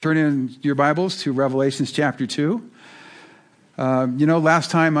Turn in your Bibles to Revelations chapter 2.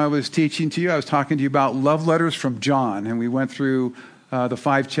 Last time I was teaching to you, I was talking to you about love letters from John, and we went through the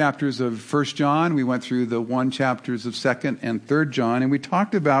 5 chapters of 1 John. We went through the 1 chapters of 2nd and 3rd John, and we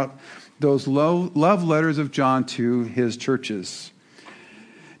talked about those love letters of John to his churches.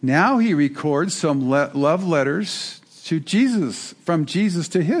 Now he records some love letters to Jesus, from Jesus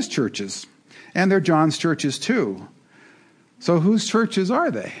to his churches, and they're John's churches too. So whose churches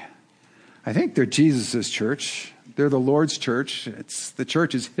are they? I think they're Jesus' church. They're the Lord's church. The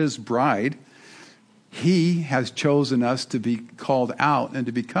church is his bride. He has chosen us to be called out and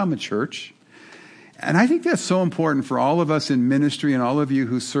to become a church. And I think that's so important for all of us in ministry and all of you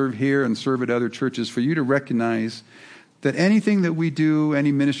who serve here and serve at other churches, for you to recognize that anything that we do,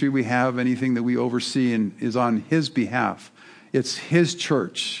 any ministry we have, anything that we oversee is on his behalf. It's his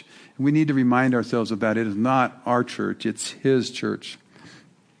church. We need to remind ourselves of that. It is not our church, it's his church.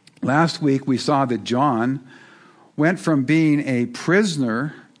 Last week we saw that John went from being a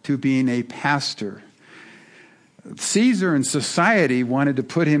prisoner to being a pastor. Caesar and society wanted to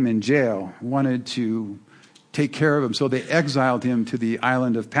put him in jail, wanted to take care of him, so they exiled him to the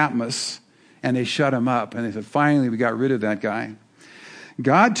island of Patmos, and they shut him up. And they said, finally, we got rid of that guy.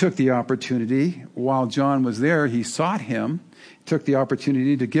 God took the opportunity. While John was there, he sought him, took the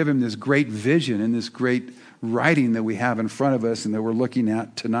opportunity to give him this great vision and this great writing that we have in front of us and that we're looking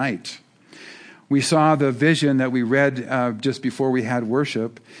at tonight. We saw the vision that we read just before we had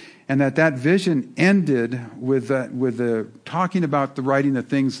worship, and that vision ended with the talking about the writing, the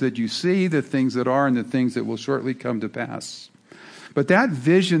things that you see, the things that are, and the things that will shortly come to pass. But that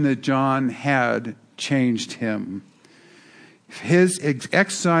vision that John had changed him. His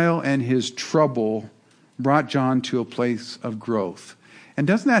exile and his trouble brought John to a place of growth. And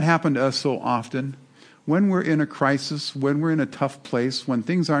doesn't that happen to us so often? When we're in a crisis, when we're in a tough place, when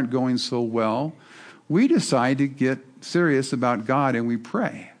things aren't going so well, we decide to get serious about God and we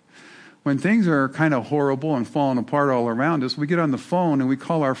pray. When things are kind of horrible and falling apart all around us, we get on the phone and we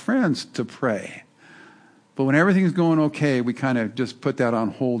call our friends to pray. But when everything's going okay, we kind of just put that on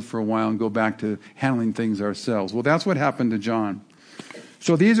hold for a while and go back to handling things ourselves. Well, that's what happened to John.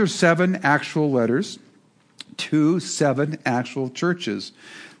 So these are 7 actual letters to 7 actual churches.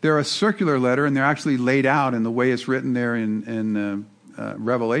 They're a circular letter, and they're actually laid out in the way it's written there in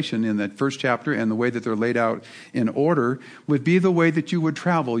Revelation in that first chapter, and the way that they're laid out in order would be the way that you would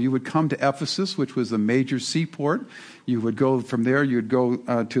travel. You would come to Ephesus, which was the major seaport. You would go from there, you'd go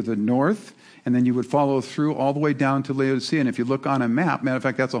to the north, and then you would follow through all the way down to Laodicea. And if you look on a map, matter of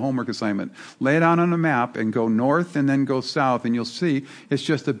fact, that's a homework assignment. Lay it out on a map and go north and then go south, and you'll see it's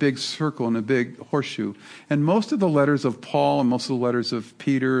just a big circle and a big horseshoe. And most of the letters of Paul and most of the letters of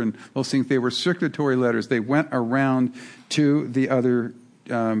Peter and those things, they were circulatory letters. They went around to the other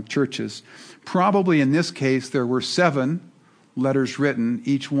churches. Probably in this case, there were 7 letters written.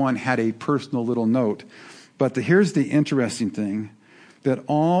 Each one had a personal little note. But here's the interesting thing, that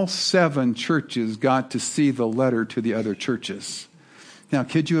all 7 churches got to see the letter to the other churches. Now,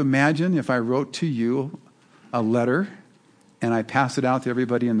 could you imagine if I wrote to you a letter and I passed it out to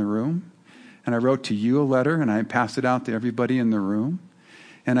everybody in the room? And I wrote to you a letter and I passed it out to everybody in the room?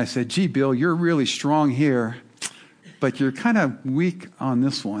 And I said, gee, Bill, you're really strong here, but you're kind of weak on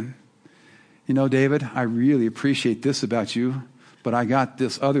this one. You know, David, I really appreciate this about you, but I got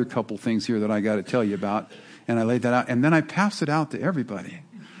this other couple things here that I got to tell you about. And I laid that out, and then I passed it out to everybody.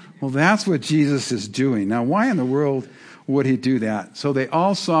 Well, that's what Jesus is doing. Now, why in the world would he do that? So they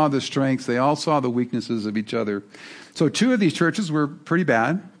all saw the strengths, they all saw the weaknesses of each other. So 2 of these churches were pretty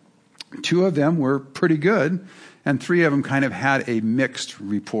bad, 2 of them were pretty good, and 3 of them kind of had a mixed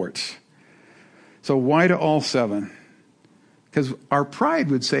report. So why to all 7? Because our pride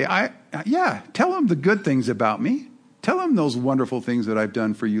would say, tell them the good things about me. Tell them those wonderful things that I've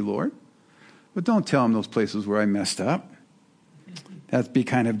done for you, Lord. But don't tell them those places where I messed up. That'd be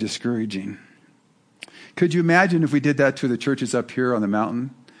kind of discouraging. Could you imagine if we did that to the churches up here on the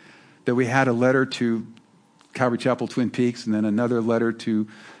mountain? That we had a letter to Calvary Chapel Twin Peaks, and then another letter to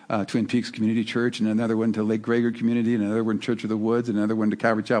Twin Peaks Community Church, and another one to Lake Gregor Community, and another one to Church of the Woods, and another one to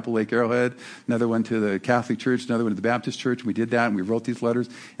Calvary Chapel Lake Arrowhead, another one to the Catholic Church, another one to the Baptist Church. We did that, and we wrote these letters,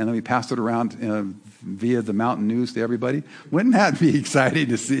 and then we passed it around via the mountain news to everybody. Wouldn't that be exciting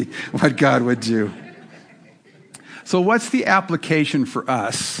to see what God would do? So what's the application for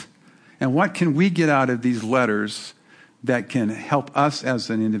us? And what can we get out of these letters that can help us as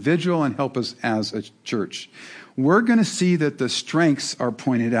an individual and help us as a church? We're going to see that the strengths are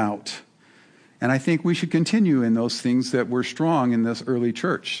pointed out. And I think we should continue in those things that were strong in this early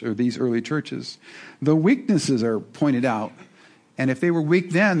church, or these early churches. The weaknesses are pointed out. And if they were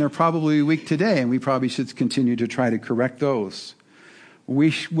weak then, they're probably weak today, and we probably should continue to try to correct those.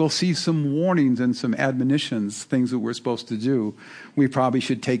 We will see some warnings and some admonitions, things that we're supposed to do. We probably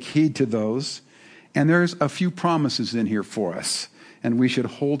should take heed to those. And there's a few promises in here for us, and we should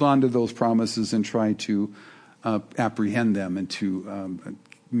hold on to those promises and try to apprehend them and to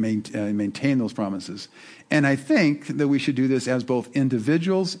maintain those promises. And I think that we should do this as both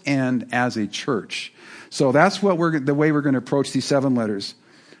individuals and as a church. So that's the way we're going to approach these 7 letters.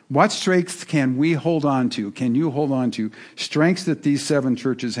 What strengths can we hold on to? Can you hold on to strengths that these 7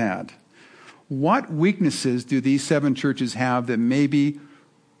 churches had? What weaknesses do these 7 churches have that maybe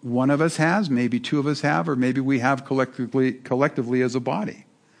one of us has, maybe 2 of us have, or maybe we have collectively as a body?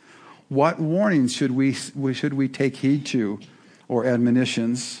 What warnings should we take heed to, or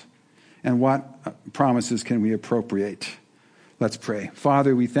admonitions, and what promises can we appropriate? Let's pray.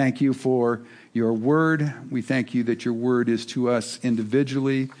 Father, we thank you for your word. We thank you that your word is to us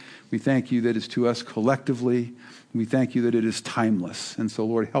individually. We thank you that it's to us collectively. We thank you that it is timeless. And so,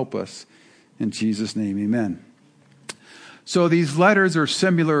 Lord, help us. In Jesus' name, amen. So these letters are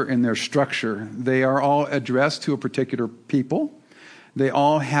similar in their structure. They are all addressed to a particular people. They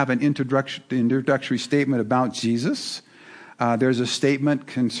all have an introductory statement about Jesus. There's a statement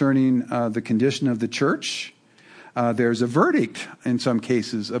concerning the condition of the church. There's a verdict in some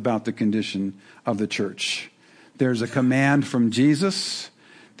cases about the condition of the church. There's a command from Jesus.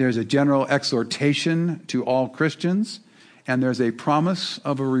 There's a general exhortation to all Christians. And there's a promise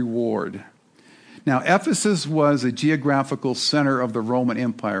of a reward. Now, Ephesus was a geographical center of the Roman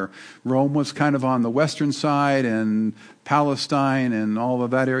Empire. Rome was kind of on the western side, and Palestine and all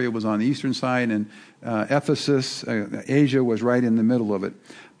of that area was on the eastern side, and Ephesus, Asia, was right in the middle of it.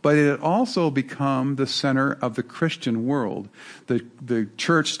 But it had also become the center of the Christian world. The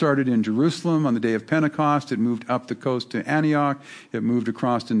church started in Jerusalem on the day of Pentecost. It moved up the coast to Antioch. It moved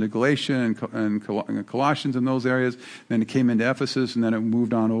across into Galatia and Colossians and those areas. Then it came into Ephesus, and then it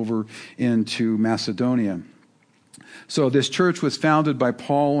moved on over into Macedonia. So this church was founded by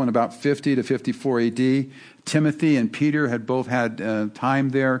Paul in about 50 to 54 A.D. Timothy and Peter had both had time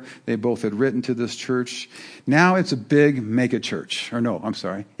there. They both had written to this church. Now it's a big megachurch. Or no, I'm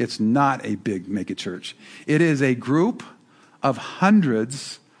sorry. It's not a big megachurch. It is a group of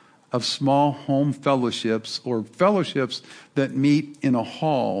hundreds of small home fellowships, or fellowships that meet in a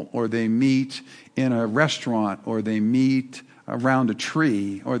hall, or they meet in a restaurant, or they meet around a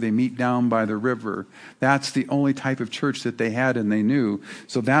tree, or they meet down by the river. That's the only type of church that they had and they knew.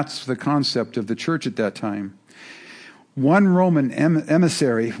 So that's the concept of the church at that time. One Roman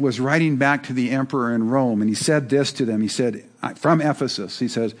emissary was writing back to the emperor in Rome, and he said this to them. He said, from Ephesus, he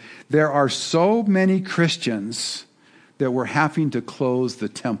says, "There are so many Christians that we're having to close the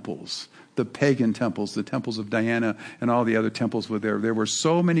temples, the pagan temples, the temples of Diana and all the other temples were there. There were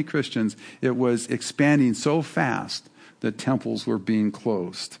so many Christians, it was expanding so fast that temples were being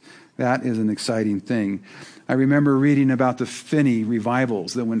closed." That is an exciting thing. I remember reading about the Finney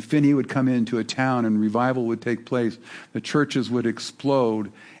revivals, that when Finney would come into a town and revival would take place, the churches would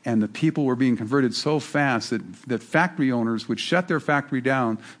explode, and the people were being converted so fast that factory owners would shut their factory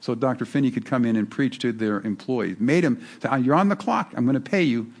down so Dr. Finney could come in and preach to their employees. Made them say, "You're on the clock. I'm going to pay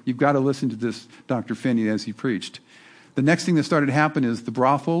you. You've got to listen to this Dr. Finney as he preached." The next thing that started to happen is the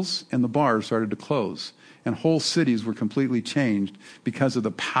brothels and the bars started to close. And whole cities were completely changed because of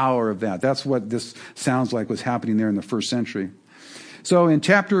the power of that. That's what this sounds like was happening there in the first century. So in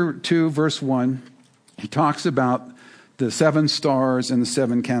chapter 2, verse 1, he talks about the 7 stars and the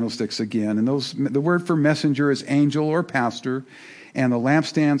 7 candlesticks again. And the word for messenger is angel or pastor, and the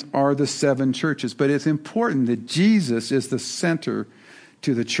lampstands are the 7 churches. But it's important that Jesus is the center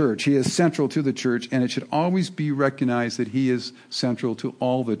to the church. He is central to the church, and it should always be recognized that he is central to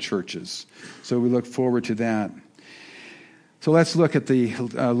all the churches. So we look forward to that. So let's look at the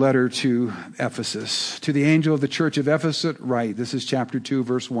letter to Ephesus. To the angel of the church of Ephesus, write. This is chapter 2,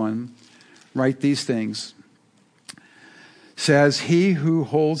 verse 1. Write these things. Says, "He who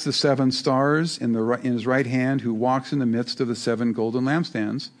holds the 7 stars in his right hand, who walks in the midst of the 7 golden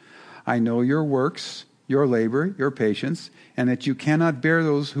lampstands, I know your works, your labor, your patience, and that you cannot bear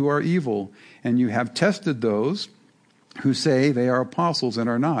those who are evil. And you have tested those who say they are apostles and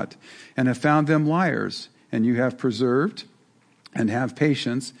are not, and have found them liars. And you have preserved and have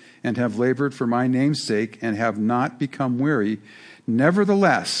patience and have labored for my name's sake and have not become weary.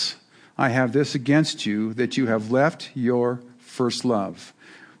 Nevertheless, I have this against you, that you have left your first love.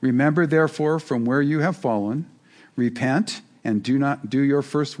 Remember, therefore, from where you have fallen, repent and do not do your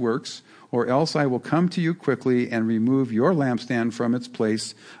first works, or else I will come to you quickly and remove your lampstand from its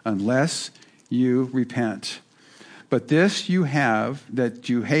place unless you repent." But this you have, that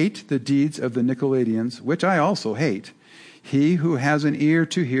you hate the deeds of the Nicolaitans, which I also hate. He who has an ear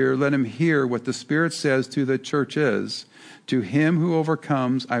to hear, let him hear what the Spirit says to the churches. To him who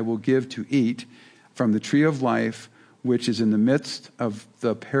overcomes, I will give to eat from the tree of life, which is in the midst of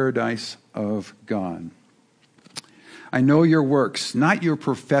the paradise of God. I know your works, not your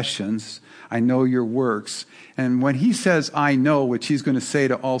professions. I know your works. And when he says, I know, which he's going to say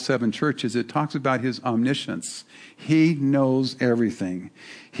to all 7 churches, it talks about his omniscience. He knows everything.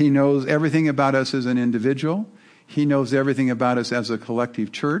 He knows everything about us as an individual. He knows everything about us as a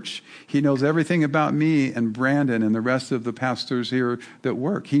collective church. He knows everything about me and Brandon and the rest of the pastors here that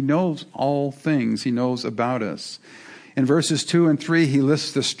work. He knows all things. He knows about us. In verses 2 and 3, he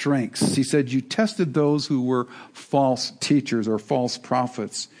lists the strengths. He said, you tested those who were false teachers or false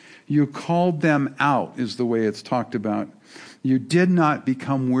prophets. You called them out, is the way it's talked about. You did not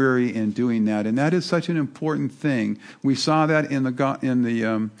become weary in doing that. And that is such an important thing. We saw that in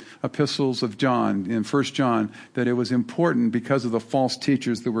the epistles of John, in 1 John, that it was important because of the false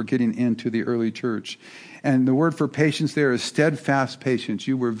teachers that were getting into the early church. And the word for patience there is steadfast patience.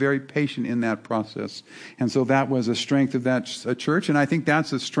 You were very patient in that process. And so that was a strength of that church. And I think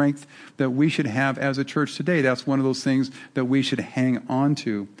that's a strength that we should have as a church today. That's one of those things that we should hang on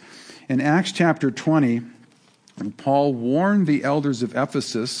to. In Acts chapter 20, Paul warned the elders of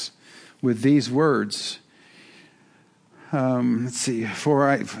Ephesus with these words. He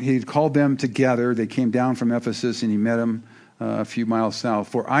called them together. They came down from Ephesus and he met them a few miles south.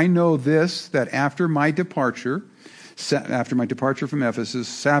 For I know this, that after my departure from Ephesus,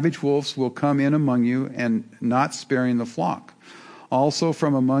 savage wolves will come in among you and not sparing the flock. Also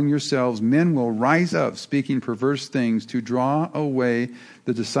from among yourselves, men will rise up, speaking perverse things to draw away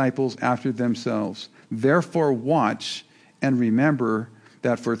the disciples after themselves. Therefore watch and remember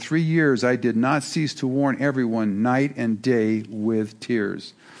that for 3 years I did not cease to warn everyone night and day with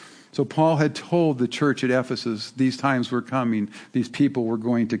tears. So Paul had told the church at Ephesus, these times were coming, these people were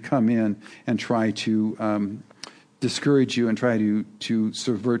going to come in and try to discourage you and try to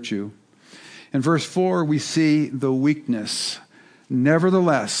subvert you. In verse 4, we see the weakness.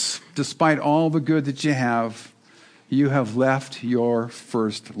 Nevertheless, despite all the good that you have left your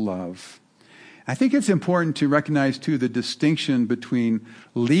first love. I think it's important to recognize, too, the distinction between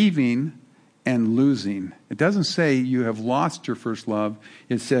leaving and losing. It doesn't say you have lost your first love.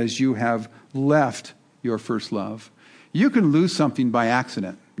 It says you have left your first love. You can lose something by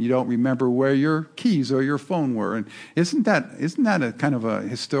accident. You don't remember where your keys or your phone were. And isn't that a kind of a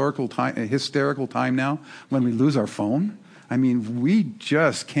hysterical time now when we lose our phone? I mean, we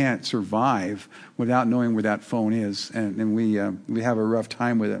just can't survive without knowing where that phone is, and we have a rough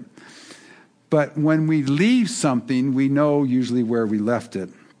time with it. But when we leave something, we know usually where we left it.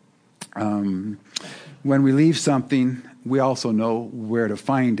 When we leave something, we also know where to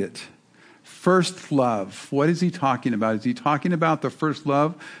find it. First love. What is he talking about? Is he talking about the first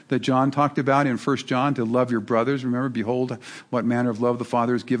love that John talked about in 1 John, to love your brothers? Remember, behold, what manner of love the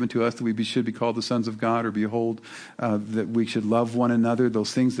Father has given to us, that we should be called the sons of God, or behold, that we should love one another,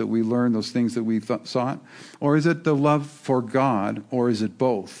 those things that we learned, those things that we sought? Or is it the love for God, or is it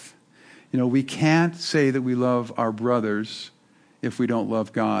both? You know, we can't say that we love our brothers if we don't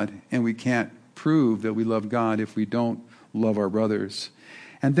love God, and we can't prove that we love God if we don't love our brothers.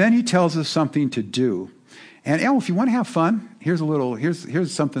 And then he tells us something to do. And if you want to have fun, here's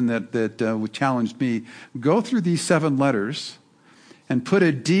something that challenged me. Go through these 7 letters and put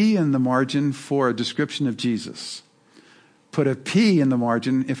a D in the margin for a description of Jesus. Put a P in the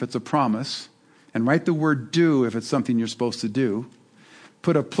margin if it's a promise, and write the word do if it's something you're supposed to do.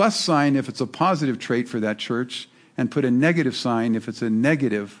 Put a plus sign if it's a positive trait for that church, and put a negative sign if it's a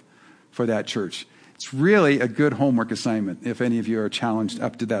negative for that church. It's really a good homework assignment if any of you are challenged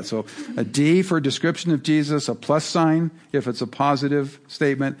up to that. So a D for description of Jesus, a plus sign if it's a positive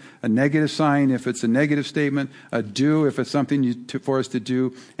statement, a negative sign if it's a negative statement, a do if it's something for us to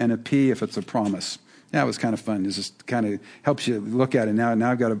do, and a P if it's a promise. That was kind of fun. It just kind of helps you look at it. Now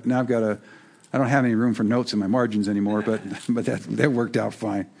I've got a I don't have any room for notes in my margins anymore, but that worked out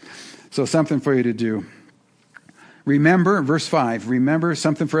fine. So something for you to do. Remember, verse 5, remember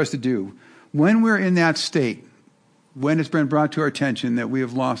something for us to do. When we're in that state, when it's been brought to our attention that we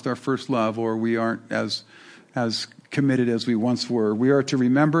have lost our first love, or we aren't as committed as we once were, we are to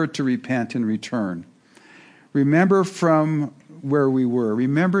remember, to repent, and return. Remember from where we were.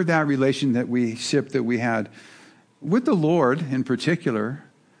 Remember that relationship that we had with the Lord in particular,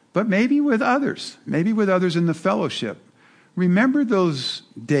 but maybe with others in the fellowship. Remember those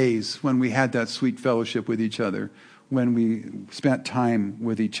days when we had that sweet fellowship with each other, when we spent time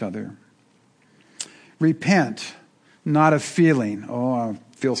with each other. Repent. not a feeling. Oh, I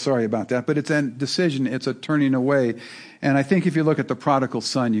feel sorry about that. But it's a decision. It's a turning away. And I think if you look at the prodigal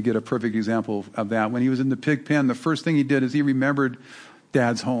son, you get a perfect example of that. When he was in the pig pen, the first thing he did is he remembered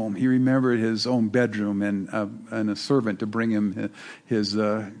Dad's home. He remembered his own bedroom and a servant to bring him his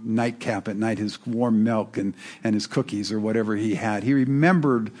nightcap at night, his warm milk and his cookies or whatever he had. He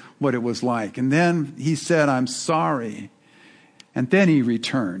remembered what it was like. And then he said, I'm sorry. And then he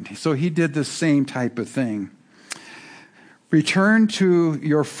returned. So he did the same type of thing. Return to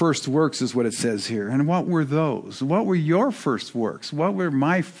your first works is what it says here. And what were those? What were your first works? What were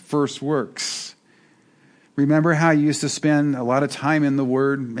my first works? Remember how you used to spend a lot of time in the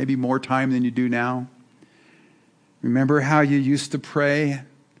Word, maybe more time than you do now? Remember how you used to pray,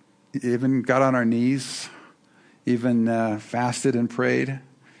 even got on our knees, even fasted and prayed?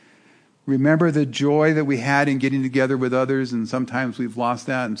 Remember the joy that we had in getting together with others, and sometimes we've lost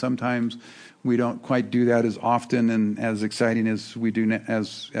that, and sometimes we don't quite do that as often and as exciting as we do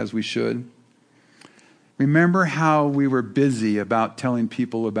as we should. Remember how we were busy about telling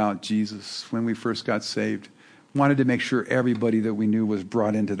people about Jesus when we first got saved. Wanted to make sure everybody that we knew was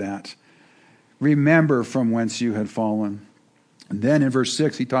brought into that. Remember from whence you had fallen. And then in verse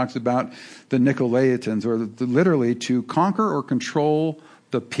 6, he talks about the Nicolaitans, or literally to conquer or control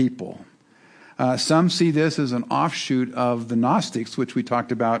the people. Some see this as an offshoot of the Gnostics, which we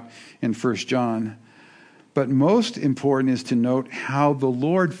talked about in 1 John. But most important is to note how the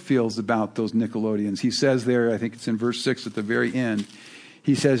Lord feels about those Nicolaitans. He says there, I think it's in verse 6 at the very end,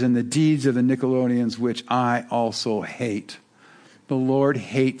 he says, "In the deeds of the Nicolaitans, which I also hate." The Lord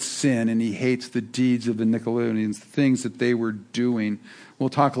hates sin, and he hates the deeds of the Nicolaitans, the things that they were doing. We'll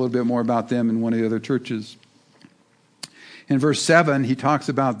talk a little bit more about them in one of the other churches. In verse 7, he talks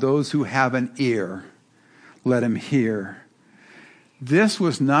about those who have an ear. Let him hear. This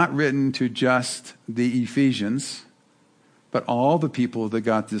was not written to just the Ephesians, but all the people that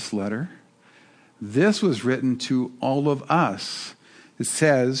got this letter. This was written to all of us. It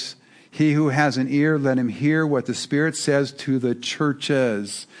says, he who has an ear, let him hear what the Spirit says to the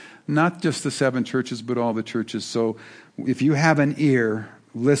churches. Not just the 7 churches, but all the churches. So if you have an ear,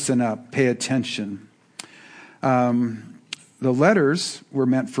 listen up, pay attention. The letters were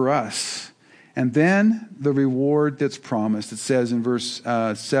meant for us. And then the reward that's promised. It says in verse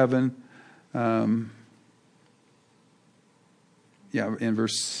 7, in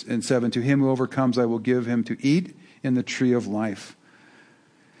verse 7, to him who overcomes, I will give him to eat in the tree of life.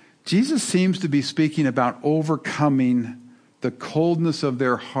 Jesus seems to be speaking about overcoming the coldness of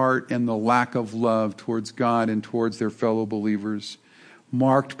their heart and the lack of love towards God and towards their fellow believers,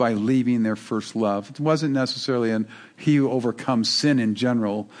 marked by leaving their first love. It wasn't necessarily he who overcomes sin in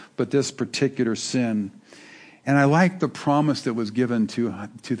general, but this particular sin. And I like the promise that was given to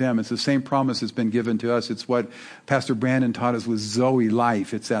them. It's the same promise that's been given to us. It's what Pastor Brandon taught us with Zoe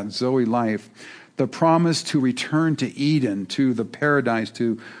life. It's that Zoe life. The promise to return to Eden, to the paradise,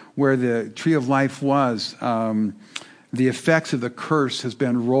 to where the tree of life was. The effects of the curse has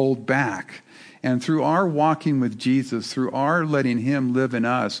been rolled back. And through our walking with Jesus, through our letting him live in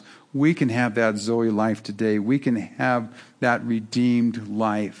us, we can have that Zoe life today. We can have that redeemed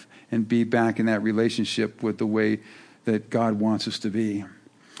life and be back in that relationship with the way that God wants us to be.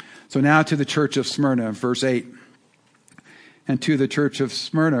 So now to the church of Smyrna, verse 8. And to the church of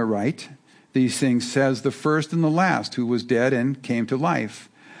Smyrna write, these things says the first and the last, who was dead and came to life.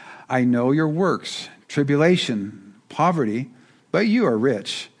 I know your works, tribulation, poverty, but you are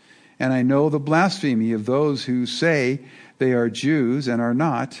rich. And I know the blasphemy of those who say they are Jews and are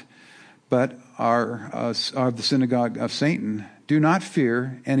not, but are of the synagogue of Satan. Do not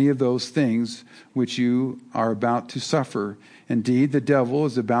fear any of those things which you are about to suffer. Indeed, the devil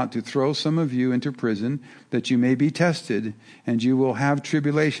is about to throw some of you into prison, that you may be tested, and you will have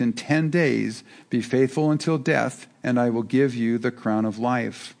tribulation 10 days. Be faithful until death, and I will give you the crown of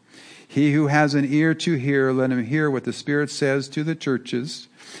life. He who has an ear to hear, let him hear what the Spirit says to the churches.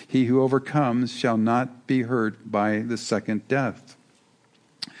 He who overcomes shall not be hurt by the second death.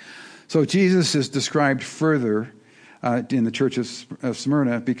 So Jesus is described further in the church of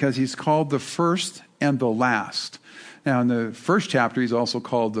Smyrna because he's called the first and the last. Now, in the first chapter, he's also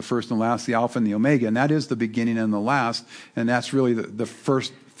called the first and last, the Alpha and the Omega, and that is the beginning and the last, and that's really the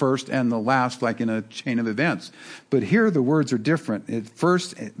first and the last, like in a chain of events. But here the words are different. The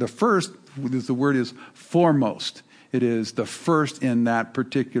first the word is foremost. It is the first in that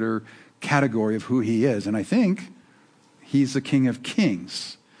particular category of who he is. And I think he's the King of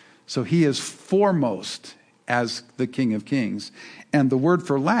Kings. So he is foremost as the King of Kings. And the word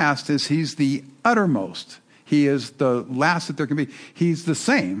for last is he's the uttermost. He is the last that there can be. He's the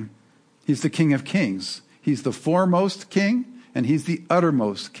same. He's the King of Kings. He's the foremost king, and he's the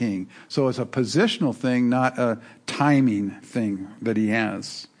uttermost king. So it's a positional thing, not a timing thing that he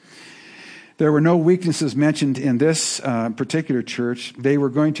has. There were no weaknesses mentioned in this particular church. They were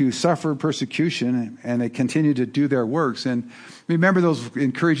going to suffer persecution, and they continued to do their works. And remember those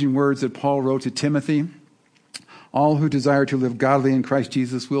encouraging words that Paul wrote to Timothy? All who desire to live godly in Christ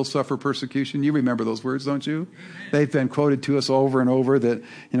Jesus will suffer persecution. You remember those words, don't you? Amen. They've been quoted to us over and over that,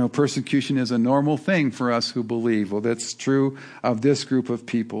 persecution is a normal thing for us who believe. Well, that's true of this group of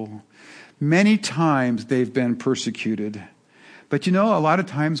people. Many times they've been persecuted. But a lot of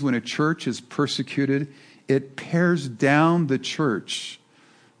times when a church is persecuted, it pares down the church.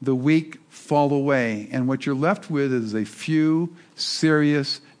 The weak fall away. And what you're left with is a few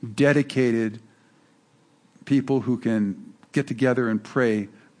serious, dedicated people who can get together and pray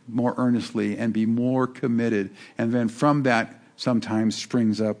more earnestly and be more committed. And then from that sometimes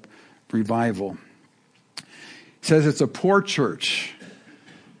springs up revival. It says it's a poor church,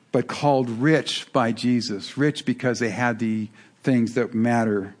 but called rich by Jesus. Rich because they had the things that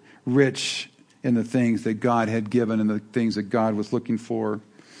matter. Rich in the things that God had given and the things that God was looking for.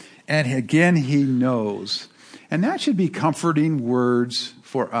 And again, he knows. And that should be comforting words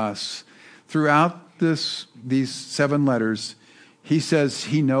for us. Throughout these 7 letters, he says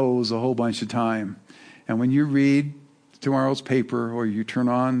he knows a whole bunch of time. And when you read tomorrow's paper or you turn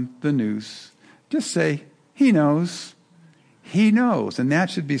on the news, just say, he knows. He knows. And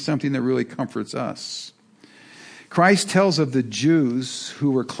that should be something that really comforts us. Christ tells of the Jews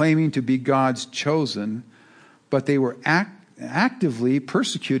who were claiming to be God's chosen, but they were actively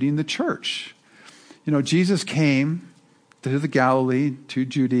persecuting the church. Jesus came to the Galilee, to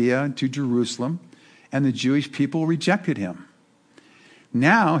Judea, to Jerusalem, and the Jewish people rejected him.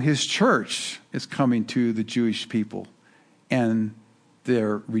 Now his church is coming to the Jewish people, and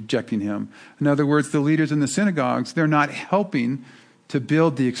they're rejecting him. In other words, the leaders in the synagogues, they're not helping to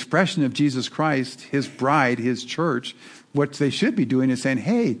build the expression of Jesus Christ, his bride, his church. What they should be doing is saying,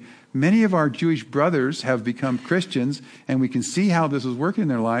 hey, many of our Jewish brothers have become Christians, and we can see how this is working in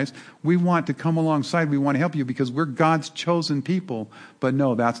their lives. We want to come alongside. We want to help you because we're God's chosen people. But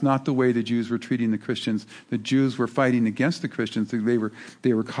no, that's not the way the Jews were treating the Christians. The Jews were fighting against the Christians.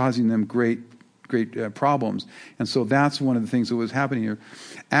 They were causing them great problems. And so that's one of the things that was happening here.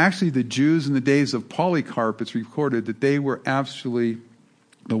 Actually, the Jews in the days of Polycarp, it's recorded that they were actually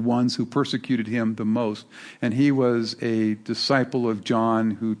the ones who persecuted him the most. And he was a disciple of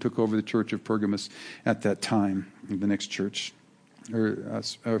John who took over the church of Pergamos at that time, the next church, or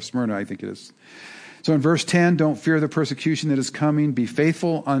Smyrna, I think it is. So in verse 10, don't fear the persecution that is coming. Be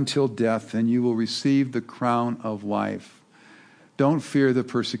faithful until death, and you will receive the crown of life. Don't fear the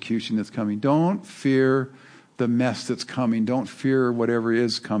persecution that's coming. Don't fear the mess that's coming. Don't fear whatever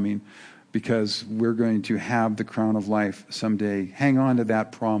is coming, because we're going to have the crown of life someday. Hang on to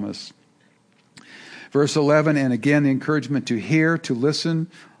that promise. Verse 11, and again, the encouragement to hear, to listen,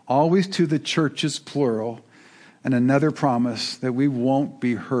 always to the churches, plural, and another promise that we won't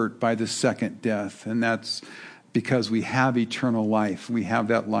be hurt by the second death. And that's because we have eternal life. We have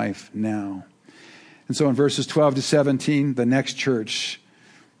that life now. And so in verses 12 to 17, the next church,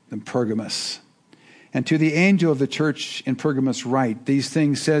 the Pergamos. And to the angel of the church in Pergamos write, these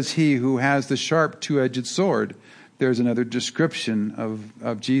things says he who has the sharp two-edged sword. There's another description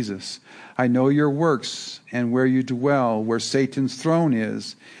of Jesus. I know your works and where you dwell, where Satan's throne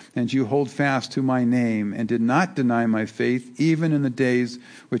is, and you hold fast to my name and did not deny my faith, even in the days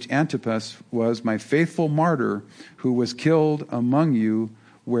which Antipas was my faithful martyr, who was killed among you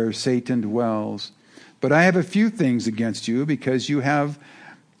where Satan dwells. But I have a few things against you, because you have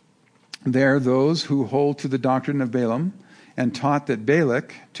there those who hold to the doctrine of Balaam, and taught that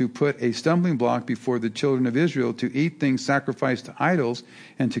Balak to put a stumbling block before the children of Israel to eat things sacrificed to idols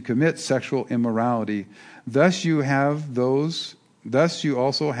and to commit sexual immorality. Thus you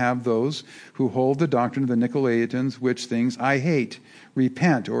also have those who hold the doctrine of the Nicolaitans, which things I hate.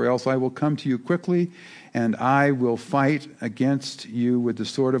 Repent, or else I will come to you quickly, and I will fight against you with the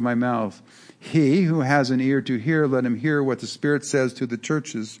sword of my mouth. He who has an ear to hear, let him hear what the Spirit says to the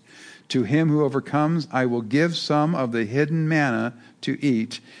churches. To him who overcomes, I will give some of the hidden manna to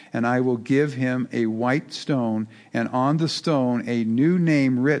eat, and I will give him a white stone, and on the stone a new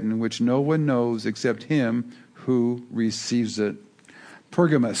name written, which no one knows except him who receives it.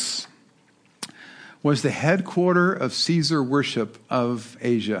 Pergamos was the headquarter of Caesar worship of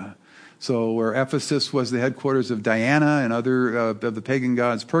Asia. So where Ephesus was the headquarters of Diana and other of the pagan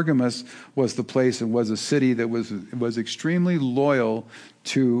gods, Pergamos was the place and was a city that was extremely loyal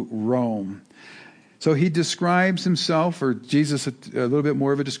to Rome. So he describes himself, or Jesus, a little bit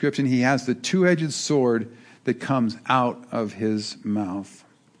more of a description. He has the two-edged sword that comes out of his mouth.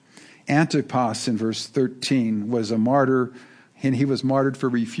 Antipas, in verse 13, was a martyr, and he was martyred for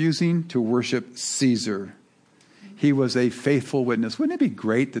refusing to worship Caesar. He was a faithful witness. Wouldn't it be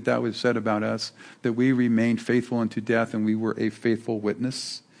great that that was said about us, that we remained faithful unto death and we were a faithful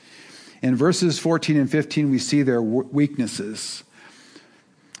witness? In verses 14 and 15, we see their weaknesses.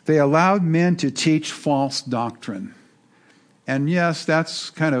 They allowed men to teach false doctrine. And yes,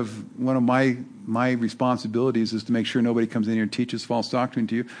 that's kind of one of my responsibilities, is to make sure nobody comes in here and teaches false doctrine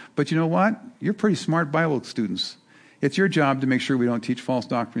to you. But you know what? You're pretty smart Bible students. It's your job to make sure we don't teach false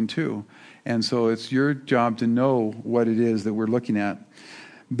doctrine too. And so it's your job to know what it is that we're looking at.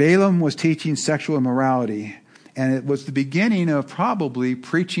 Balaam was teaching sexual immorality, and it was the beginning of probably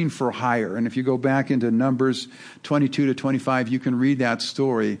preaching for hire. And if you go back into Numbers 22 to 25, you can read that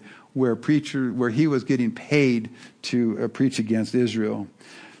story where he was getting paid to preach against Israel.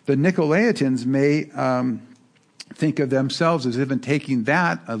 The Nicolaitans may think of themselves as even taking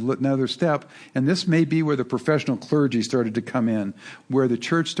that another step, and this may be where the professional clergy started to come in, where the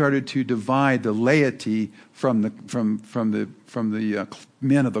church started to divide the laity from the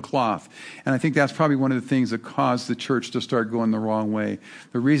men of the cloth. And I think that's probably one of the things that caused the church to start going the wrong way.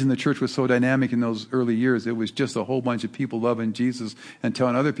 The reason the church was so dynamic in those early years, it was just a whole bunch of people loving Jesus and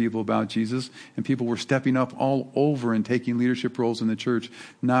telling other people about Jesus, and people were stepping up all over and taking leadership roles in the church,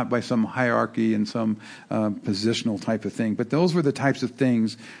 not by some hierarchy and some positional type of thing. But those were the types of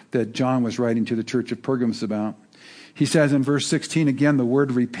things that John was writing to the church of Pergamos about. He says in verse 16, again, the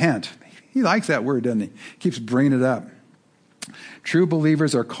word repent. He likes that word, doesn't he? Keeps bringing it up. True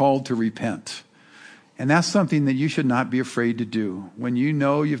believers are called to repent. And that's something that you should not be afraid to do. When you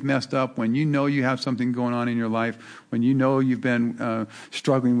know you've messed up, when you know you have something going on in your life, when you know you've been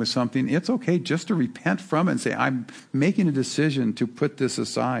struggling with something, it's okay just to repent from it and say, I'm making a decision to put this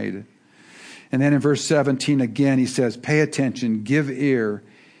aside. And then in verse 17 again, he says, pay attention, give ear.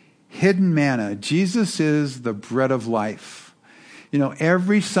 Hidden manna. Jesus is the bread of life. You know,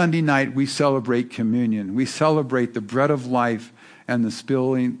 every Sunday night we celebrate communion. We celebrate the bread of life and the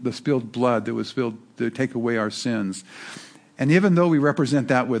spilled blood that was spilled to take away our sins. And even though we represent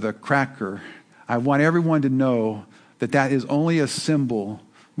that with a cracker, I want everyone to know that that is only a symbol.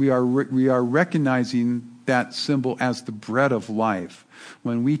 We are recognizing that symbol as the bread of life.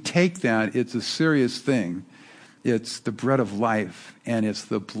 When we take that, it's a serious thing. It's the bread of life, and it's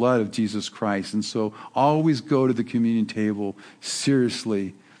the blood of Jesus Christ. And so always go to the communion table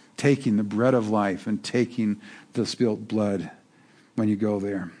seriously, taking the bread of life and taking the spilled blood when you go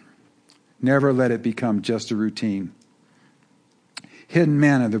there. Never let it become just a routine. Hidden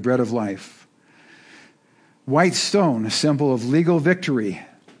manna, the bread of life. White stone, a symbol of legal victory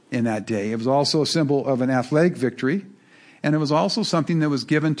in that day. It was also a symbol of an athletic victory. And it was also something that was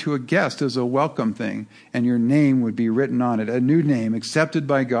given to a guest as a welcome thing. And your name would be written on it. A new name accepted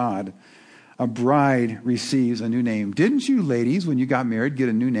by God. A bride receives a new name. Didn't you ladies, when you got married, get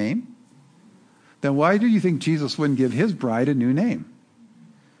a new name? Then why do you think Jesus wouldn't give his bride a new name?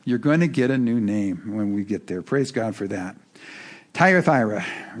 You're going to get a new name when we get there. Praise God for that. Thyatira,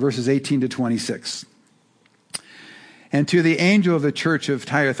 verses 18 to 26. And to the angel of the church of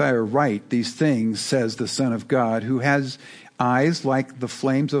Thyatira write these things, says the Son of God, who has eyes like the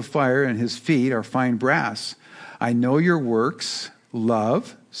flames of fire and his feet are fine brass. I know your works,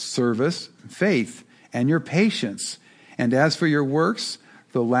 love, service, faith, and your patience. And as for your works,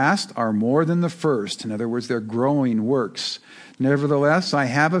 the last are more than the first. In other words, they're growing works. Nevertheless, I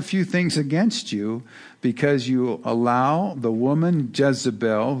have a few things against you, because you allow the woman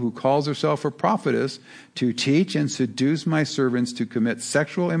Jezebel, who calls herself a prophetess, to teach and seduce my servants to commit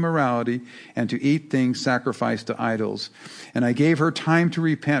sexual immorality and to eat things sacrificed to idols. And I gave her time to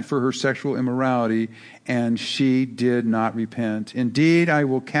repent for her sexual immorality, and she did not repent. Indeed, I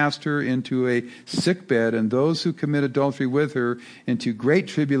will cast her into a sickbed, and those who commit adultery with her into great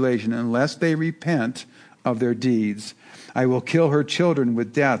tribulation, unless they repent of their deeds. I will kill her children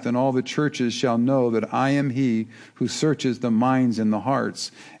with death, and all the churches shall know that I am he who searches the minds and the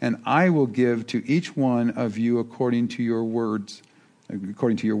hearts. And I will give to each one of you according to your works.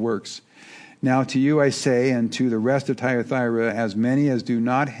 Now to you I say, and to the rest of Thyatira, as many as do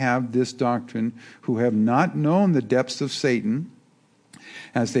not have this doctrine, who have not known the depths of Satan,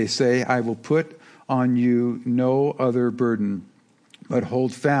 as they say, I will put on you no other burden, but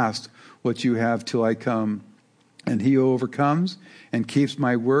hold fast what you have till I come. And he who overcomes and keeps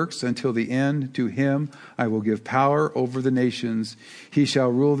my works until the end, to him I will give power over the nations. He shall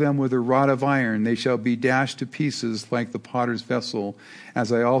rule them with a rod of iron. They shall be dashed to pieces like the potter's vessel,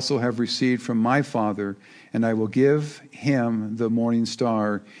 as I also have received from my Father. And I will give him the morning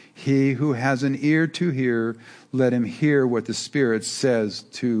star. He who has an ear to hear, let him hear what the Spirit says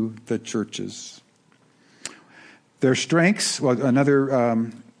to the churches. Their strengths, well,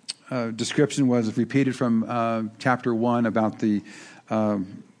 another description was repeated from chapter 1 about the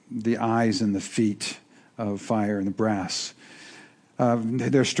eyes and the feet of fire and the brass.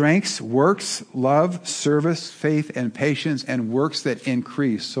 Their strengths, works, love, service, faith, and patience, and works that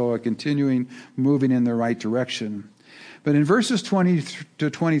increase. So a continuing moving in the right direction. But in verses 20 to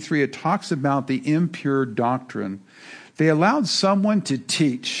 23, it talks about the impure doctrine. They allowed someone to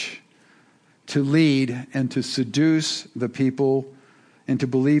teach, to lead, and to seduce the people into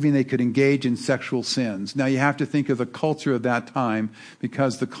believing they could engage in sexual sins. Now you have to think of the culture of that time,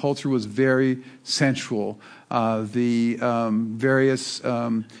 because the culture was very sensual. The various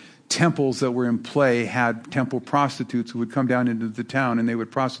temples that were in play had temple prostitutes who would come down into the town, and they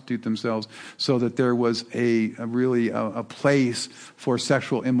would prostitute themselves so that there was a place for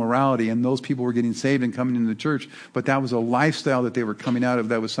sexual immorality, and those people were getting saved and coming into the church. But that was a lifestyle that they were coming out of.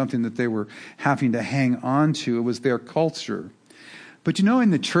 That was something that they were having to hang on to. It was their culture. But in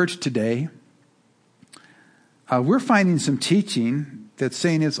the church today, we're finding some teaching that's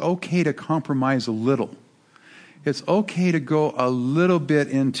saying it's okay to compromise a little. It's okay to go a little bit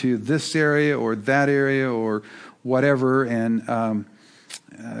into this area or that area or whatever. And,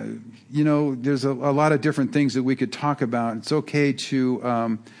 there's a lot of different things that we could talk about. It's okay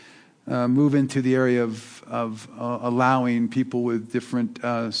to move into the area of allowing people with different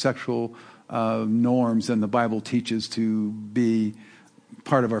sexual norms than the Bible teaches to be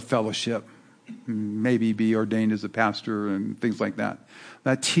part of our fellowship, maybe be ordained as a pastor and things like that.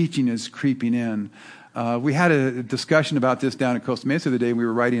 That teaching is creeping in. We had a discussion about this down at Costa Mesa the day we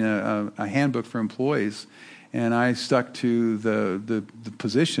were writing a handbook for employees, and I stuck to the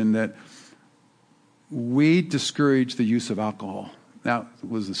position that we discourage the use of alcohol. That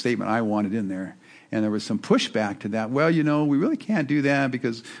was the statement I wanted in there. And there was some pushback to that. Well, we really can't do that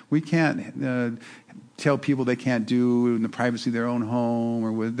because we can't tell people they can't do in the privacy of their own home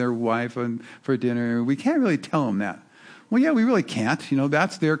or with their wife for dinner. We can't really tell them that. Well, yeah, we really can't.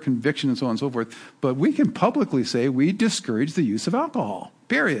 That's their conviction and so on and so forth. But we can publicly say we discourage the use of alcohol,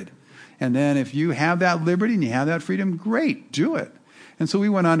 period. And then if you have that liberty and you have that freedom, great, do it. And so we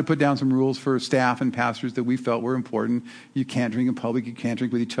went on to put down some rules for staff and pastors that we felt were important. You can't drink in public. You can't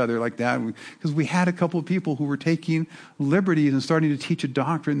drink with each other like that. Because we had a couple of people who were taking liberties and starting to teach a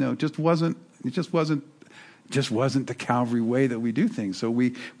doctrine that just wasn't the Calvary way that we do things. So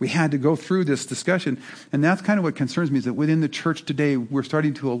we had to go through this discussion. And that's kind of what concerns me, is that within the church today, we're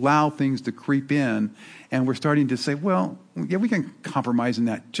starting to allow things to creep in. And we're starting to say, well, yeah, we can compromise in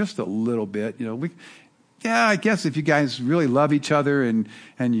that just a little bit. Yeah, I guess if you guys really love each other and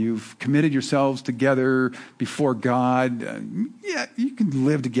you've committed yourselves together before God, yeah, you can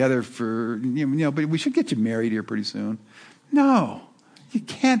live together but we should get you married here pretty soon. No, you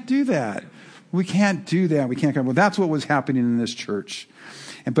can't do that. We can't do that. We can't. Well, that's what was happening in this church.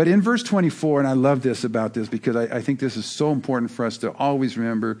 But in verse 24, and I love this about this because I think this is so important for us to always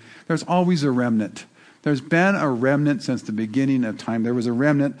remember, there's always a remnant. There's been a remnant since the beginning of time. There was a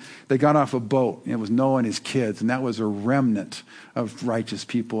remnant. They got off a boat. It was Noah and his kids, and that was a remnant of righteous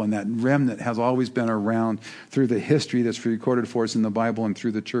people. And that remnant has always been around through the history that's recorded for us in the Bible and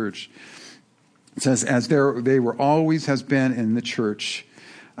through the church. It says, they were always has been in the church,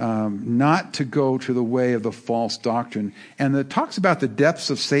 not to go to the way of the false doctrine. And it talks about the depths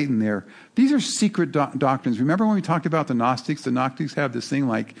of Satan there. These are secret doctrines. Remember when we talked about the Gnostics? The Gnostics have this thing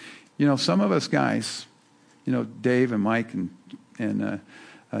like, some of us guys, Dave and Mike and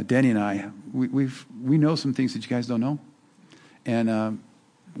Denny and I, we know some things that you guys don't know. And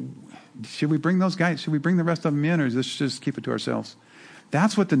should we bring those guys? Should we bring the rest of them in, or is this just keep it to ourselves?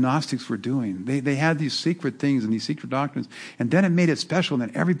 That's what the Gnostics were doing. They had these secret things and these secret doctrines, and then it made it special, and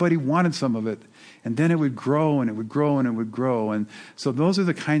then everybody wanted some of it, and then it would grow and it would grow and it would grow. And so those are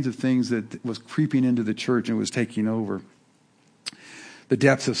the kinds of things that was creeping into the church and was taking over. The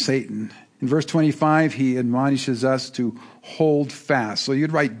depths of Satan. In verse 25, he admonishes us to hold fast. So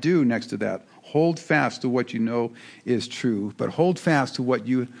you'd write do next to that. Hold fast to what you know is true, but hold fast to what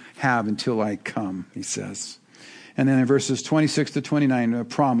you have until I come, he says. And then in verses 26 to 29, a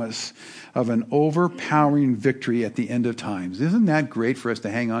promise of an overpowering victory at the end of times. Isn't that great for us to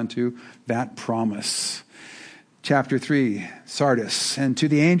hang on to, that promise? Chapter 3, Sardis. And to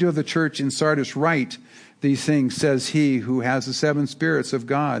the angel of the church in Sardis write, These things says he who has the 7 spirits of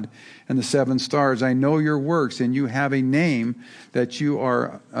God and the 7 stars. I know your works, and you have a name, that you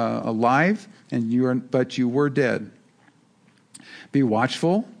are alive, but you were dead. Be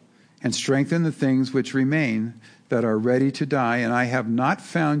watchful and strengthen the things which remain that are ready to die, and I have not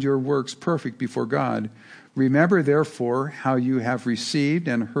found your works perfect before God. Remember, therefore, how you have received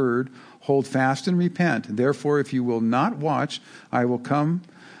and heard. Hold fast and repent. Therefore, if you will not watch, I will come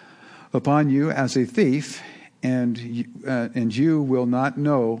upon you as a thief, and you will not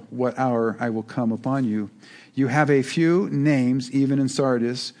know what hour I will come upon you. You have a few names, even in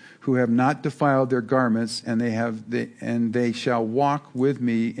Sardis, who have not defiled their garments, and they shall walk with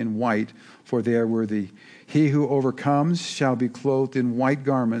me in white, for they are worthy. He who overcomes shall be clothed in white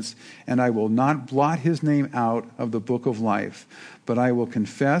garments, and I will not blot his name out of the book of life, but I will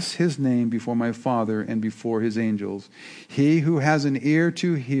confess his name before my Father and before his angels. He who has an ear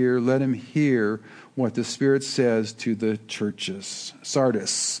to hear, let him hear what the Spirit says to the churches.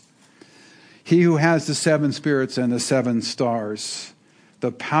 Sardis. He who has the 7 spirits and the 7 stars,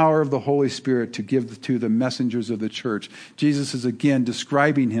 the power of the Holy Spirit to give to the messengers of the church. Jesus is again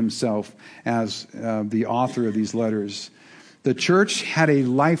describing himself as the author of these letters. The church had a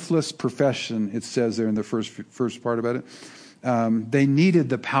lifeless profession, it says there in the first part about it. They needed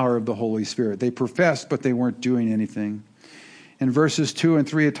the power of the Holy Spirit. They professed, but they weren't doing anything. In verses 2 and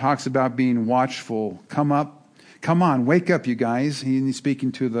 3, it talks about being watchful. Come on, wake up, you guys. He's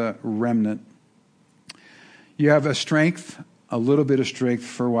speaking to the remnant. You have a little bit of strength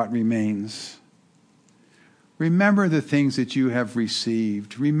for what remains. Remember the things that you have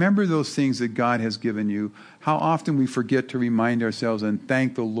received. Remember those things that God has given you. How often we forget to remind ourselves and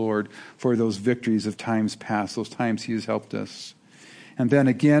thank the Lord for those victories of times past, those times he has helped us. And then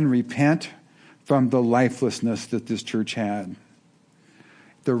again, repent from the lifelessness that this church had.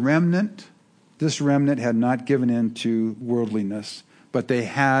 This remnant had not given in to worldliness, but they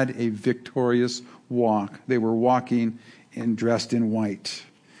had a victorious walk. They were walking and dressed in white.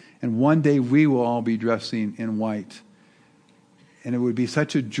 And one day we will all be dressing in white. And it would be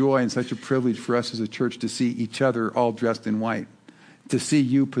such a joy and such a privilege for us as a church to see each other all dressed in white. To see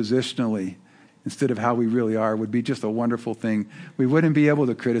you positionally instead of how we really are would be just a wonderful thing. We wouldn't be able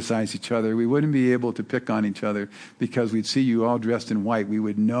to criticize each other. We wouldn't be able to pick on each other because we'd see you all dressed in white. We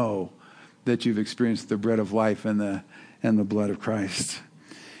would know that you've experienced the bread of life and the blood of Christ.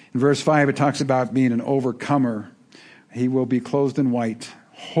 In verse 5, it talks about being an overcomer. He will be clothed in white.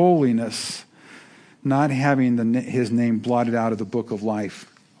 Holiness, not having his name blotted out of the book of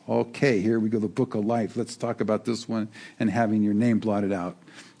life. Okay, here we go, the book of life. Let's talk about this one and having your name blotted out.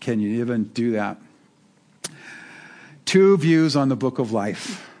 Can you even do that? 2 views on the book of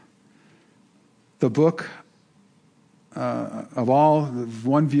life. The book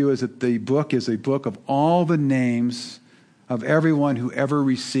one view is that the book is a book of all the names of everyone who ever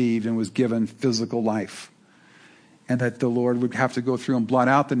received and was given physical life. And that the Lord would have to go through and blot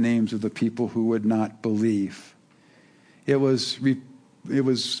out the names of the people who would not believe. It was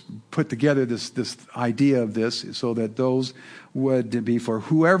put together, this idea of this, so that those would be for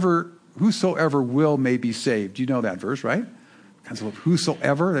whosoever will may be saved. You know that verse, right?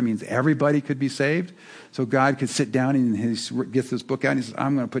 Whosoever, that means everybody could be saved. So God could sit down and he gets this book out and he says,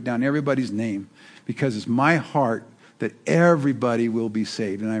 I'm going to put down everybody's name because it's my heart that everybody will be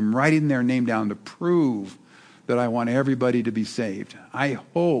saved. And I'm writing their name down to prove that I want everybody to be saved. I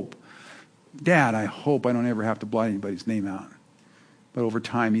hope I don't ever have to blot anybody's name out. But over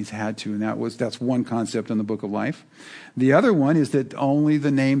time he's had to, and that's one concept in the book of life. The other one is that only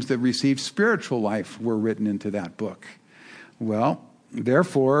the names that received spiritual life were written into that book. Well,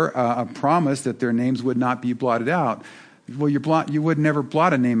 therefore, a promise that their names would not be blotted out. Well, you would never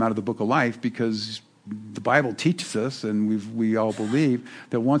blot a name out of the book of life because the Bible teaches us, and we all believe,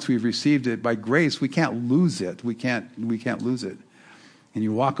 that once we've received it by grace, we can't lose it. We can't lose it. And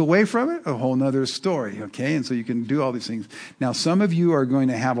you walk away from it, a whole nother story, okay? And so you can do all these things. Now, some of you are going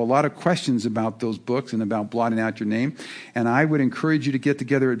to have a lot of questions about those books and about blotting out your name. And I would encourage you to get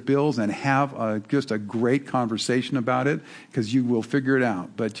together at Bill's and have just a great conversation about it, because you will figure it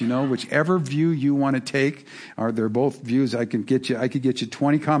out. But, whichever view you want to take, they're both views. I could get you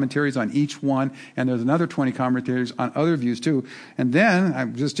 20 commentaries on each one, and there's another 20 commentaries on other views too. And then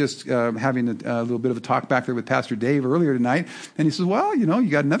I'm just having a little bit of a talk back there with Pastor Dave earlier tonight, and he says, well,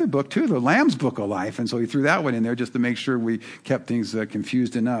 you got another book too, the Lamb's Book of Life. And so he threw that one in there just to make sure we kept things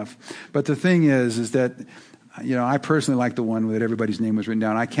confused enough. But the thing is that, I personally like the one that everybody's name was written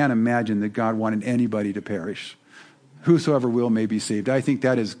down. I can't imagine that God wanted anybody to perish. Whosoever will may be saved. I think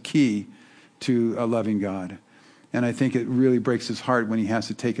that is key to a loving God. And I think it really breaks his heart when he has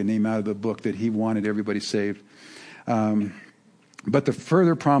to take a name out of the book that he wanted everybody saved. But the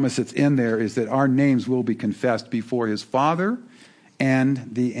further promise that's in there is that our names will be confessed before his Father and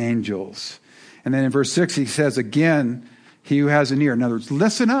the angels. And then in verse 6, he says again, he who has an ear. In other words,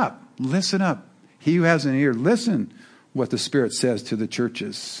 listen up, listen up. He who has an ear, listen what the Spirit says to the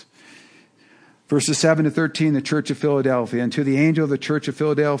churches. Verses 7 to 13, the church of Philadelphia. And to the angel of the church of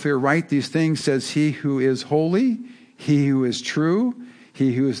Philadelphia, write these things, says he who is holy, he who is true,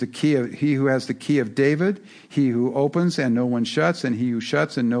 he who has the key of David, he who opens and no one shuts, and he who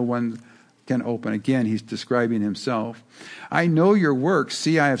shuts and no one can open. Again, he's describing himself. I know your works.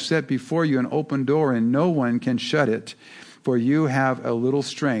 See, I have set before you an open door, and no one can shut it. For you have a little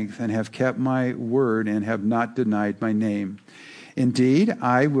strength, and have kept my word, and have not denied my name. Indeed,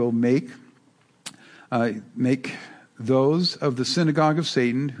 I will make those of the synagogue of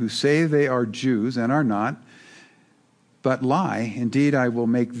Satan who say they are Jews and are not, but lie. Indeed, I will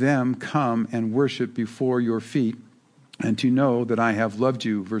make them come and worship before your feet, and to know that I have loved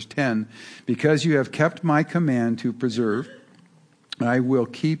you. Verse 10, because you have kept my command to preserve, I will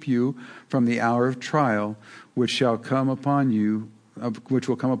keep you from the hour of trial, which shall come upon you, which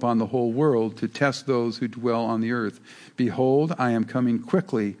will come upon the whole world, to test those who dwell on the earth. Behold, I am coming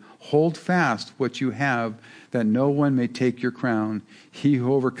quickly. Hold fast what you have, that no one may take your crown. He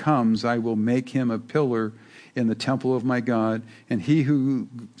who overcomes, I will make him a pillar in the temple of my God, and he who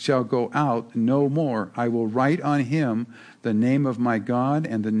shall go out no more, I will write on him the name of my God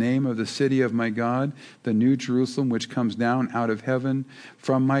and the name of the city of my God, the new Jerusalem, which comes down out of heaven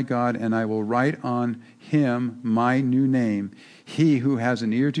from my God, and I will write on him my new name. He who has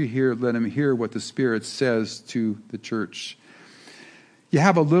an ear to hear, let him hear what the Spirit says to the church. You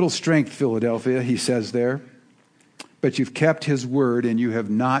have a little strength, Philadelphia, he says there, but you've kept his word and you have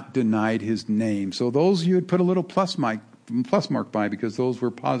not denied his name. So those you would put a little plus mark by, because those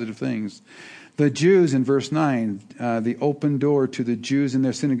were positive things. The Jews in verse 9, the open door to the Jews in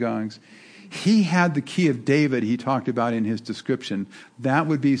their synagogues. He had the key of David, he talked about in his description. That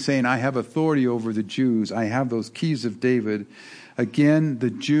would be saying, I have authority over the Jews. I have those keys of David. Again, the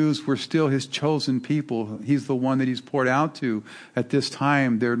Jews were still his chosen people. He's the one that he's poured out to. At this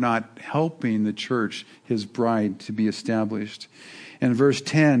time, they're not helping the church, his bride, to be established. In verse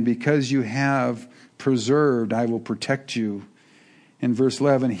 10, because you have preserved, I will protect you. In verse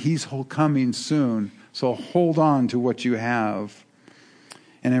 11, he's coming soon, so hold on to what you have.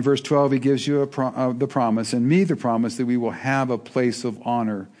 And in verse 12, he gives you the promise, and me the promise, that we will have a place of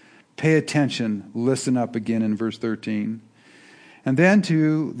honor. Pay attention, listen up again in verse 13. And then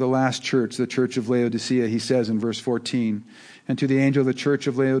to the last church, the church of Laodicea, he says in verse 14, and to the angel of the church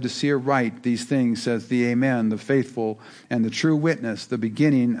of Laodicea write these things, says the Amen, the faithful and the true witness, the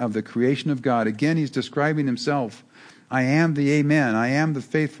beginning of the creation of God. Again, he's describing himself. I am the Amen, I am the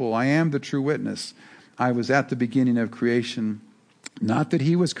faithful, I am the true witness. I was at the beginning of creation. Not that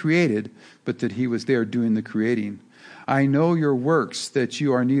he was created, but that he was there doing the creating. I know your works, that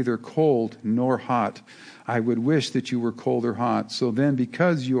you are neither cold nor hot. I would wish that you were cold or hot. So then,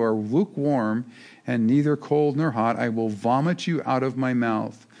 because you are lukewarm and neither cold nor hot, I will vomit you out of my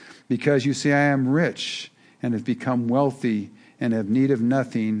mouth. Because you say, I am rich and have become wealthy and have need of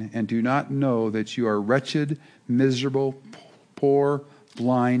nothing, and do not know that you are wretched, miserable, poor,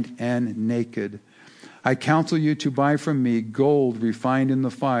 blind, and naked. I counsel you to buy from me gold refined in the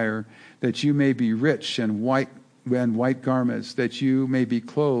fire, that you may be rich, and white garments, that you may be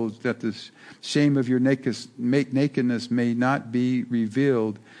clothed, that the shame of your nakedness may not be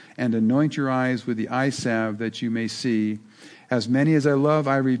revealed, and anoint your eyes with the eye salve, that you may see. As many as I love,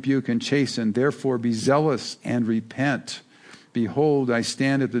 I rebuke and chasten. Therefore be zealous and repent. Behold, I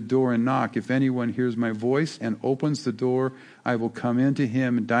stand at the door and knock. If anyone hears my voice and opens the door, I will come into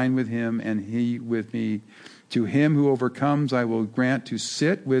him and dine with him, and he with me. To him who overcomes, I will grant to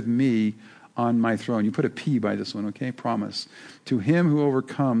sit with me on my throne. You put a P by this one, okay? Promise. To him who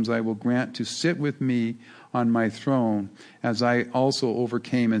overcomes, I will grant to sit with me on my throne, as I also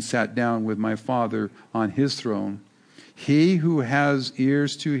overcame and sat down with my Father on his throne. He who has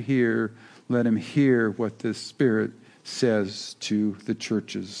ears to hear, let him hear what the Spirit says to the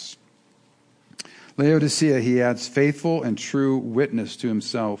churches. Laodicea, he adds, faithful and true witness to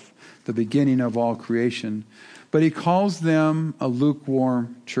himself, the beginning of all creation. But he calls them a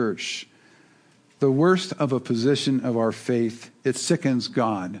lukewarm church. The worst of a position of our faith, it sickens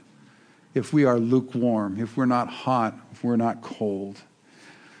God if we are lukewarm, if we're not hot, if we're not cold.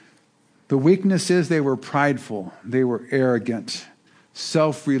 The weakness is they were prideful, they were arrogant,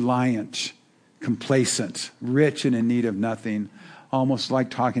 self-reliant, complacent, rich and in need of nothing, almost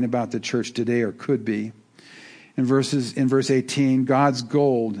like talking about the church today, or could be. In verse 18, God's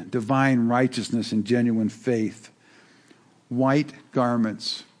gold, divine righteousness and genuine faith. White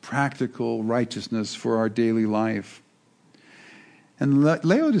garments, practical righteousness for our daily life. And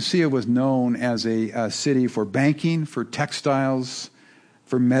Laodicea was known as a city for banking, for textiles,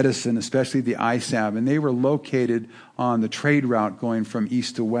 for medicine, especially the eye salve. And they were located on the trade route going from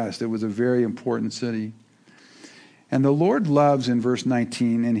east to west. It was a very important city. And the Lord loves, in verse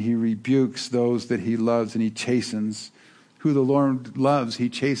 19, and he rebukes those that he loves, and he chastens. Who the Lord loves, he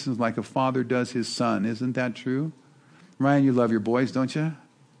chastens like a father does his son. Isn't that true? Ryan, you love your boys, don't you?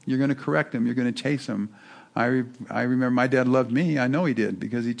 You're going to correct them. You're going to chase them. I remember my dad loved me. I know he did,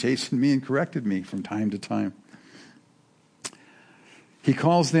 because he chastened me and corrected me from time to time. He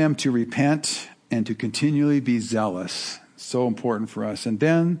calls them to repent and to continually be zealous. So important for us. And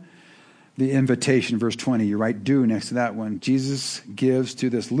then the invitation, verse 20, you write do next to that one. Jesus gives to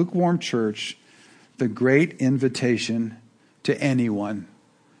this lukewarm church the great invitation to anyone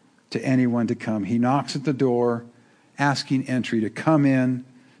to come. He knocks at the door, asking entry to come in,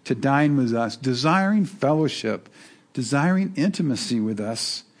 to dine with us, desiring fellowship, desiring intimacy with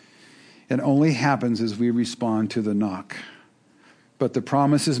us. It only happens as we respond to the knock. But the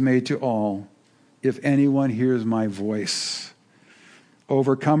promise is made to all, if anyone hears my voice.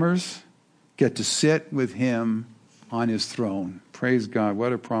 Overcomers get to sit with him on his throne. Praise God.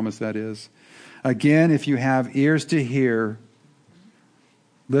 What a promise that is. Again, if you have ears to hear,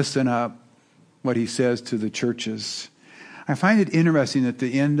 listen up what he says to the churches. I find it interesting at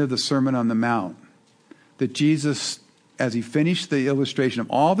the end of the Sermon on the Mount that Jesus, as he finished the illustration of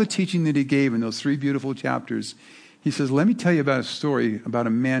all the teaching that he gave in those 3 beautiful chapters, he says, let me tell you about a story about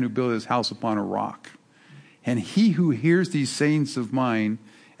a man who built his house upon a rock. And he who hears these sayings of mine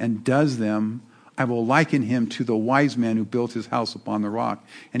and does them, I will liken him to the wise man who built his house upon the rock.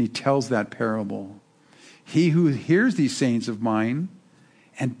 And he tells that parable. He who hears these sayings of mine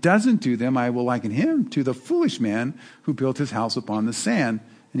and doesn't do them, I will liken him to the foolish man who built his house upon the sand.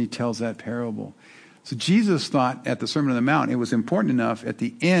 And he tells that parable. So Jesus thought at the Sermon on the Mount, it was important enough at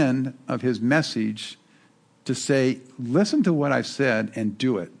the end of his message to say, listen to what I've said and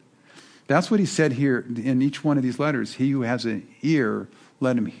do it. That's what he said here in each one of these letters. He who has an ear,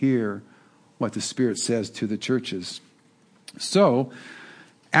 let him hear what the Spirit says to the churches. So,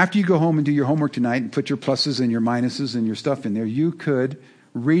 after you go home and do your homework tonight and put your pluses and your minuses and your stuff in there, you could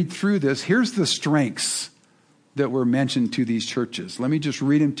read through this. Here's the strengths that were mentioned to these churches. Let me just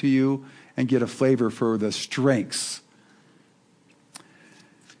read them to you and get a flavor for the strengths.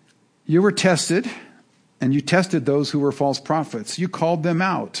 You were tested, and you tested those who were false prophets. You called them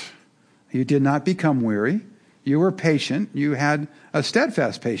out. You did not become weary. You were patient. You had a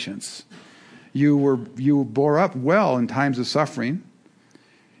steadfast patience. You bore up well in times of suffering.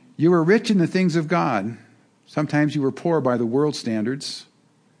 You were rich in the things of God. Sometimes you were poor by the world's standards.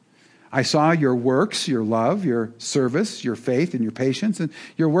 I saw your works, your love, your service, your faith, and your patience, and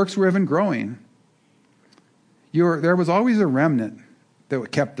your works were even growing. There was always a remnant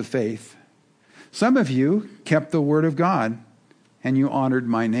that kept the faith. Some of you kept the word of God, and you honored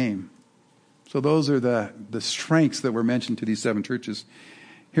my name. So those are the strengths that were mentioned to these 7 churches.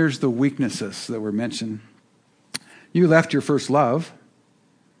 Here's the weaknesses that were mentioned. You left your first love.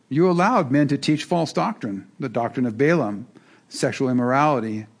 You allowed men to teach false doctrine, the doctrine of Balaam, sexual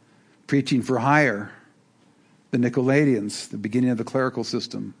immorality, preaching for hire, the Nicolaitans, the beginning of the clerical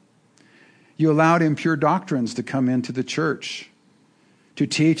system. You allowed impure doctrines to come into the church, to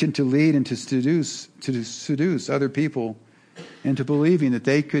teach and to lead and to seduce other people into believing that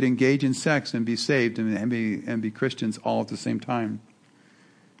they could engage in sex and be saved and be Christians all at the same time.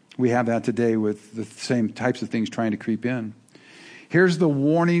 We have that today with the same types of things trying to creep in. Here's the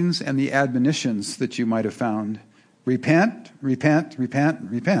warnings and the admonitions that you might have found. Repent, repent, repent,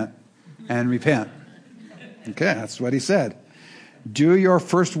 repent, and repent. Okay, that's what he said. Do your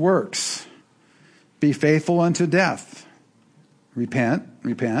first works. Be faithful unto death. Repent,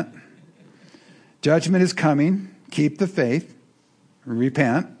 repent. Judgment is coming. Keep the faith.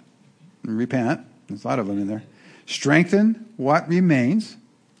 Repent, repent. There's a lot of them in there. Strengthen what remains.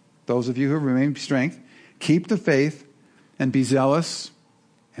 Those of you who remain, strength. Keep the faith and be zealous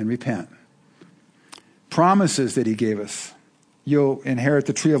and repent. Promises that he gave us. You'll inherit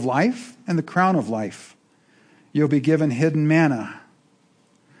the tree of life and the crown of life. You'll be given hidden manna.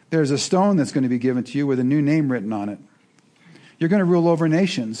 There's a stone that's going to be given to you with a new name written on it. You're going to rule over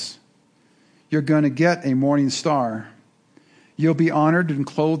nations. You're going to get a morning star. You'll be honored and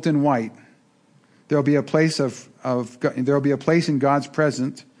clothed in white. There'll be a place there'll be a place in God's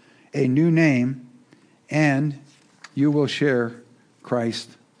presence, a new name, and you will share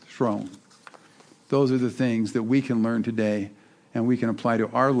Christ's throne. those are the things that we can learn today and we can apply to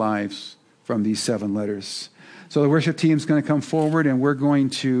our lives from these 7 letters. So the worship team is going to come forward, and we're going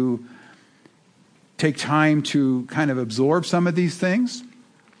to take time to kind of absorb some of these things.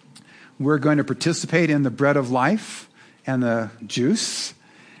 We're going to participate in the bread of life and the juice.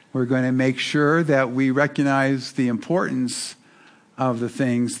 We're going to make sure that we recognize the importance of the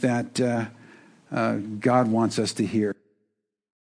things that God wants us to hear.